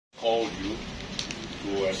called you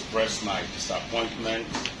to express my disappointment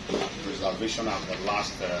and preservation of the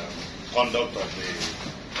last conduct of the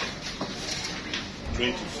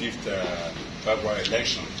 25th February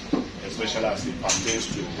election, especially as it pertains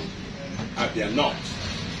to Abia North.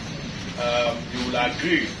 You will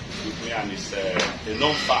agree with me, and it's a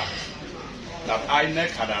known fact, that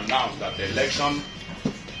INEC had announced that the election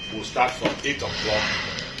will start from 8 o'clock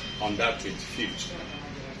on that 25th.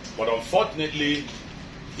 But unfortunately,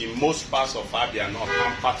 in most parts of Abia North,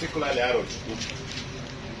 and particularly Arochukwu,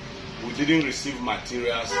 we didn't receive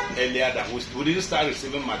materials earlier than we didn't start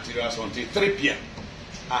receiving materials until 3 p.m.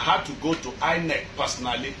 I had to go to INEC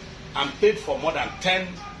personally and paid for more than 10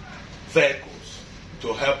 vehicles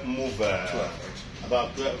to help move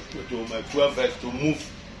about 12 vehicles to move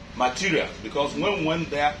material, because when we went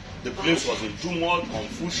there, the place was in turmoil,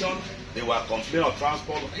 confusion. They were complaining of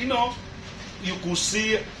transport. You know, you could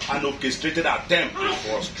see an orchestrated attempt to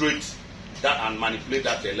frustrate that and manipulate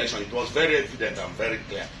that election. It was very evident and very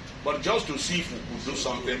clear. But just to see if we could do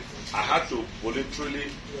something, I had to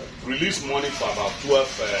voluntarily release money for about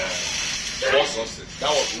 12 resources. That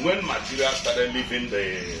was when material started leaving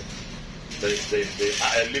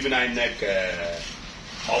leaving INEC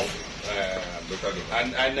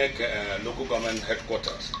INEC local government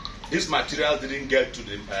headquarters. This material didn't get to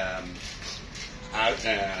the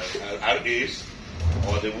RAs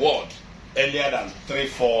or the ward earlier than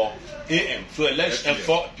 3-4 a.m. So election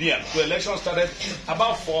 4 p.m. So election started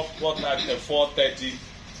about 4:30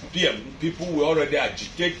 p.m. People were already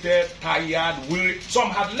agitated, tired, weary. Some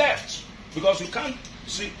had left because you can't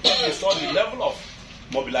see. You saw the level of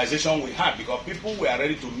mobilization we had, because people were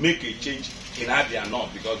ready to make a change in Abia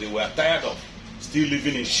North because they were tired of still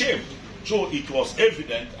living in shame. So it was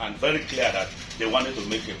evident and very clear that they wanted to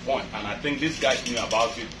make a point. And I think these guys knew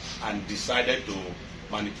about it and decided to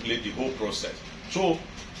manipulate the whole process. So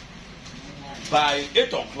by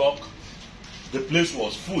 8 o'clock, the place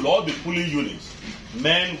was full. All the polling units,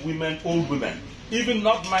 men, women, old women, even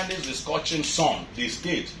not minding the scorching sun, they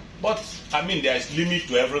stayed. But I mean, there is limit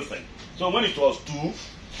to everything. So when it was 2,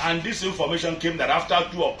 and this information came that after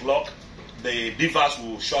 2 o'clock, the beavers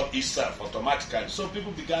will shut itself automatically. So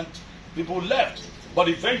people left. But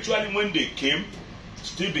eventually when they came,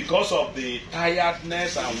 still because of the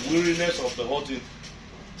tiredness and weariness of the whole thing,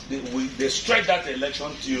 they stretched that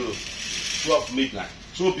election till 12 midnight.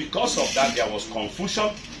 So because of that, there was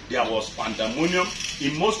confusion, there was pandemonium.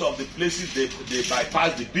 In most of the places, they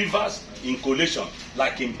bypassed the beavers in collation.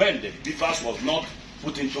 Like in Bend, the beavers was not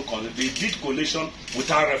put into collation. They did collation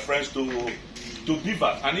without reference to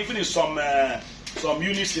beavers. And even in some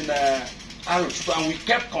units in Arochukwu, and we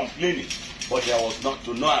kept complaining, but there was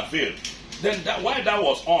to no avail. Then while that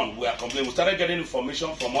was on, we were complaining. We started getting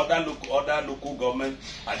information from other local government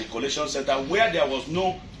at the collation center where there was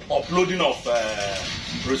no uploading of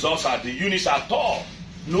results at the units at all.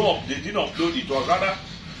 No, they didn't upload. It was rather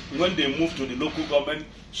when they moved to the local government,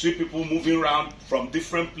 see people moving around from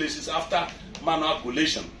different places after manual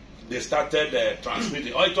collation. They started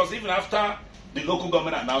transmitting. Or it was even after the local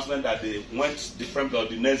government announcement that they went different, or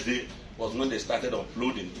the next day was when they started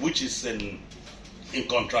uploading, which is in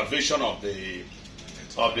contravention of the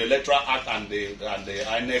Electoral Act and the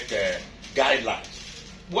INEC guidelines.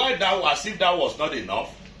 Why that, as if that was not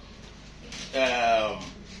enough,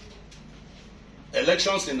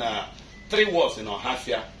 elections in 3 wards in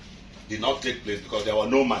Ohafia did not take place because there were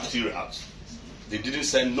no materials. They didn't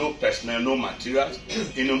send no personnel, no materials.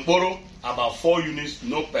 In Mboro, about 4 units,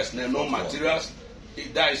 no personnel, no materials.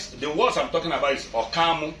 The wards I'm talking about is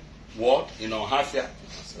Okamu ward in Ohafia,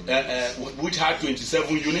 which had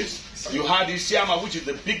 27 units. You had Isiama, which is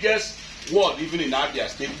the biggest ward even in Abia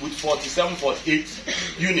State, with 47, 48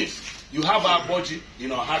 units. You have Aboji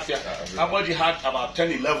in Ohafia. Aboji had about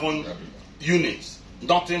 10, 11 units.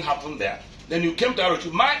 Nothing happened there. Then you came to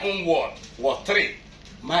Arochukwu. My own ward was 3.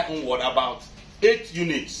 My own ward, about 8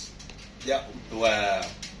 units. There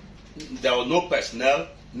was no personnel,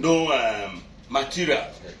 no material.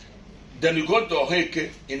 Then you go to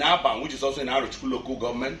Oheke in Aban, which is also in Arochukwu local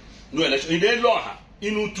government. No election. In Eloha,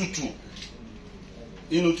 Inututu.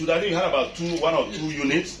 I think you had about 1 or 2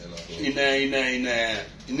 units in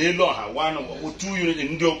Eloha, 1 or 2 units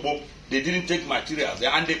in Ndiobo. They didn't take materials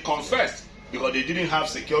there, and they confessed because they didn't have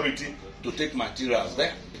security to take materials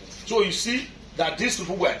there. So you see that these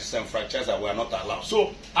people were disenfranchised and were not allowed.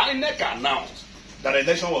 So INEC announced that the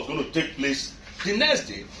election was going to take place the next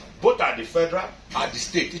day, both at the federal, at the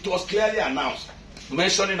state. It was clearly announced,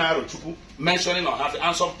 mentioning Arochukwu, mentioning Ohafia,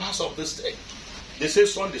 and some parts of the state. They say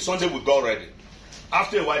Sunday we got ready.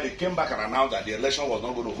 After a while, they came back and announced that the election was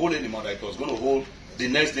not going to hold anymore, that it was going to hold the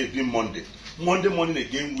next day, being Monday. Monday morning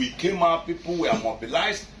again, we came out, people were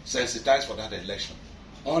mobilized, sensitized for that election.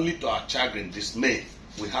 Only to our chagrin, dismay,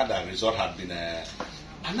 we had that result had been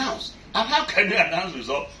announced. And how can you announce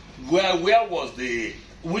result? Where was the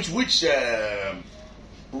which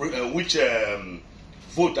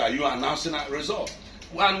vote are you announcing a result?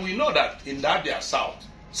 And we know that in the Abia South,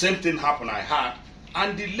 same thing happened. I had,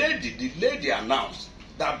 and the lady announced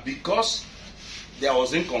that because there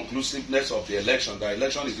was inconclusiveness of the election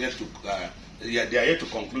is yet to they are yet to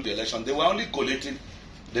conclude the election. They were only collating.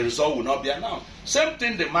 The result will not be announced. Same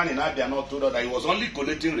thing the man in Abia North told us, that he was only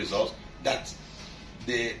collating results, that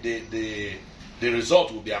the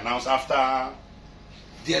result will be announced after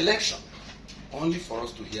the election. Only for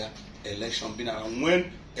us to hear election being announced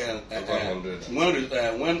when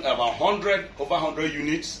about over 100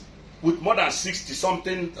 units with more than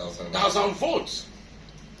 60-something thousand votes.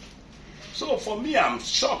 So for me, I'm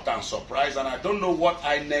shocked and surprised, and I don't know what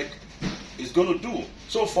INEC is going to do.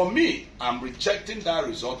 So for me, I'm rejecting that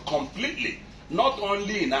result completely. Not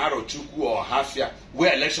only in Arochukwu or Hafia,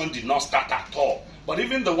 where election did not start at all, but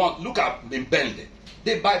even the one, look at Mbende,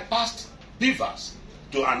 they bypassed Beavers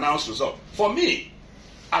to announce result. For me,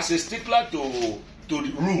 as a stickler to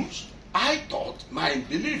the rules, I thought, my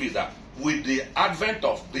belief is that with the advent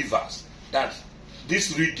of Beavers, that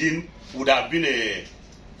this rigging would have been a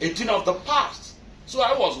thing of the past. So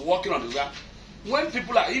I was working on this. When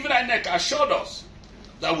people even INEC assured us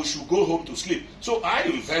that we should go home to sleep. So I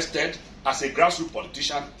invested as a grassroots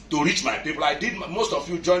politician to reach my people. I did. Most of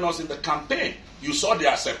you joined us in the campaign. You saw the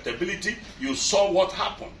acceptability. You saw what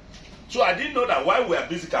happened. So I didn't know that while we were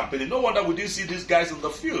busy campaigning, no wonder we didn't see these guys in the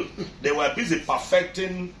field. They were busy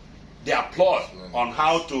perfecting their plot on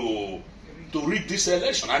how to rig this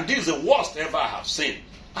election. And this is the worst ever I have seen.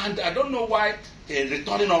 And I don't know why a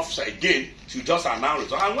returning officer again should just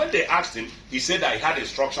announce it. And when they asked him, he said that he had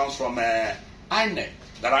instructions from INEC.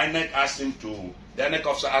 That INEC asked him to, the INEC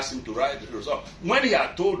officer asked him to write the result. When he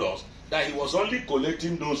had told us that he was only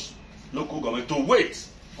collating those local government to wait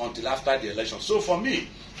until after the election. So for me,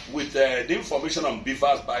 with the information on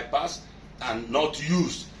Beavers bypass and not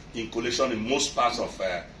used in collation in most parts of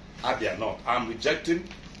Abia North, I'm rejecting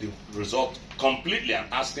the result completely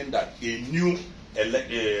and asking that a new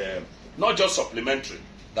not just supplementary,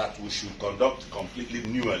 that we should conduct completely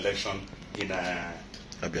new election in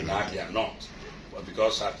Abia North. Well,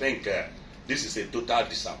 because I think this is a total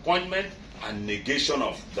disappointment and negation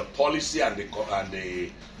of the policy and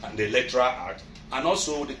the Electoral Act, and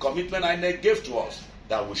also the commitment INEC gave to us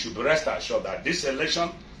that we should be rest assured that this election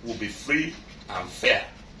will be free and fair.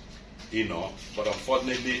 But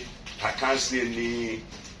unfortunately, I can't see any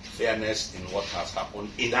fairness in what has happened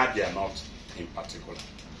in Abia North in particular.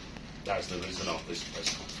 That's the reason of this press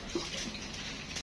conference.